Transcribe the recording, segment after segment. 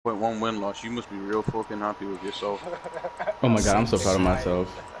0.1 win-loss. You must be real fucking happy with yourself. Oh my god, I'm so proud of myself.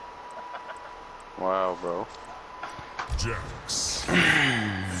 Wow, bro. Jax.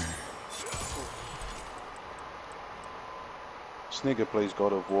 This nigga plays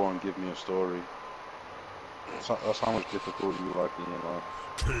God of War and give me a story. That's how much difficulty you like in your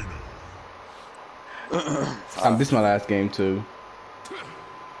life. This is my last game too.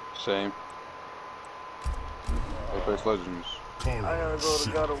 Same. Apex Legends. I gotta go to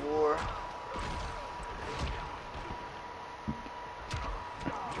God of War.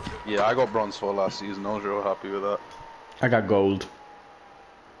 Yeah, I got bronze for last season. I was real happy with that. I got gold.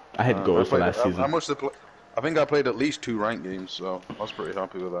 I had gold for last season. How much they play? I think I played at least 2 ranked games, so I was pretty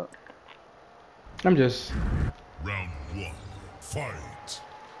happy with that. I'm just... Round 1. Fight.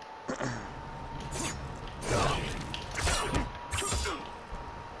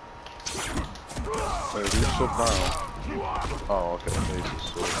 Wait, is he sub now? Oh, okay.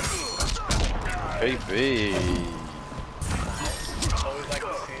 Baby.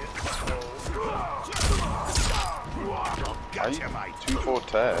 Are you 2-4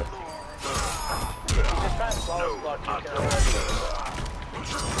 tear?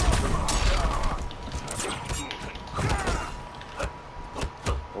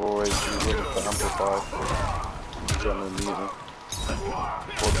 Always be looking for amplify for general meter.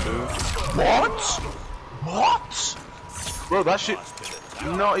 4-2. What? What? Bro, that shit.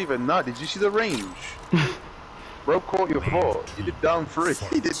 Not even that. Did you see the range? Bro caught your 4. He did down 3.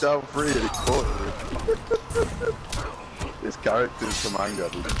 He did down 3 and he caught you. This character is Commander,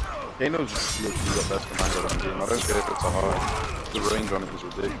 dude. Kano's literally the best Commander on the game. I don't care if it's a hard. The range on it is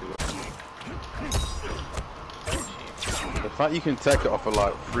ridiculous. The fact you can take it off of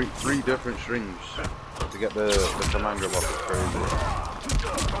like three different strings to get the Commander off is crazy.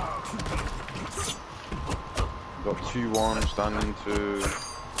 Got 2-1, standing 2,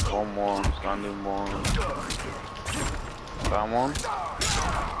 1-1, standing 1, down 1.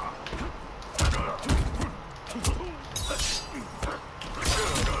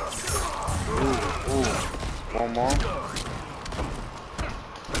 Ooh, 1 more.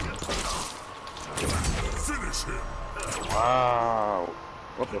 Finish him. Wow,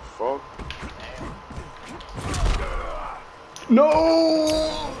 what the fuck? No!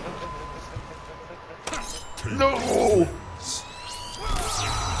 No!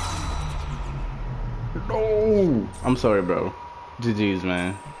 No! I'm sorry, bro. GG's,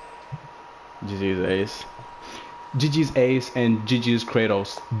 man. GG's ace. GG's ace and GG's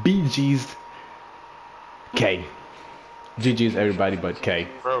Kratos. BG's K. GG's everybody but K.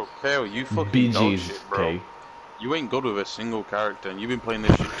 Bro, Kale, you fucking dog BG's shit, bro. K. You ain't good with a single character, and you've been playing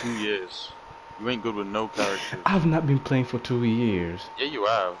this shit 2 years. You ain't good with no characters. I've not been playing for 2 years. Yeah, you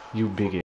have. You big